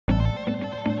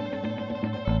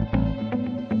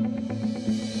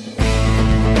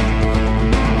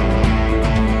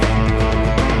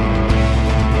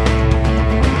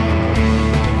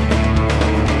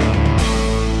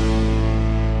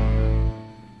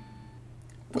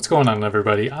What's going on,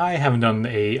 everybody? I haven't done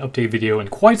a update video in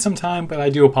quite some time, but I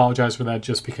do apologize for that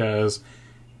just because,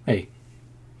 hey,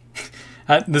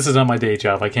 this is not my day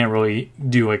job. I can't really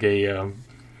do like a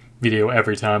video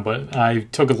every time, but I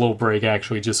took a little break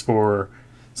actually just for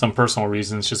some personal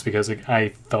reasons, just because I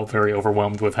felt very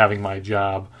overwhelmed with having my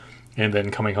job and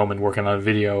then coming home and working on a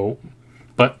video.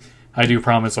 But I do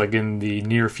promise, like in the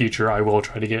near future, I will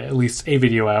try to get at least a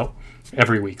video out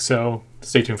every week, so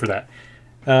stay tuned for that.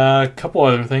 A couple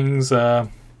other things,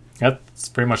 that's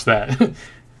pretty much that.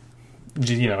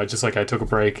 You know, I took a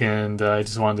break, and I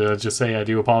just wanted to just say I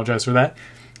do apologize for that.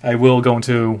 I will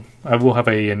have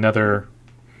another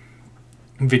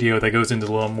video that goes into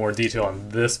a little more detail on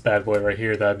this bad boy right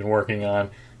here that I've been working on,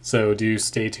 so do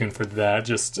stay tuned for that.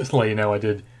 Just to let you know,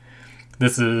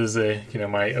 this is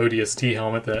my ODST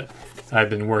helmet that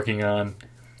I've been working on,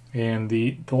 and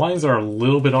the lines are a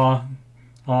little bit off,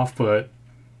 but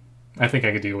I think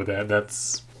I could deal with that.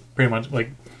 That's pretty much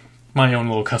like my own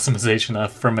little customization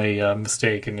from a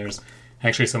mistake, and there's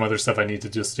actually some other stuff I need to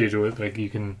just do to it. Like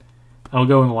I'll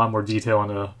go in a lot more detail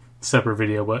in a separate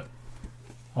video, but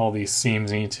all these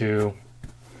seams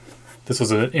this was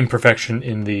an imperfection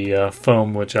in the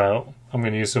foam, which I'm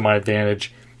going to use to my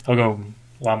advantage. I'll go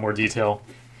a lot more detail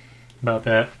about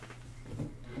that.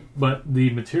 But the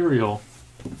material,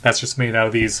 that's just made out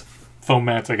of these foam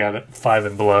mats I got at 5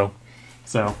 and Below.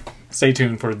 So stay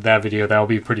tuned for that video. That'll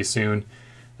be pretty soon.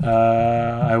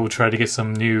 I will try to get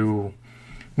some new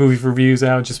movie reviews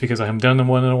out just because I haven't done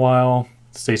one in a while.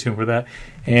 Stay tuned for that.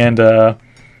 And I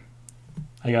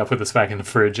gotta put this back in the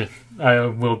fridge. I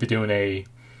will be doing a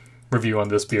review on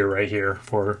this beer right here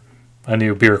for a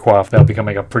new beer quaff that'll be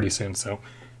coming up pretty soon. So,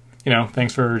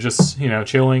 thanks for just,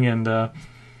 chilling and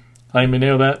letting me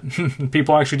know that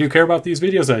people actually do care about these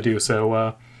videos I do.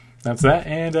 So that's that,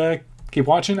 and keep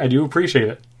watching. I do appreciate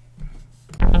it.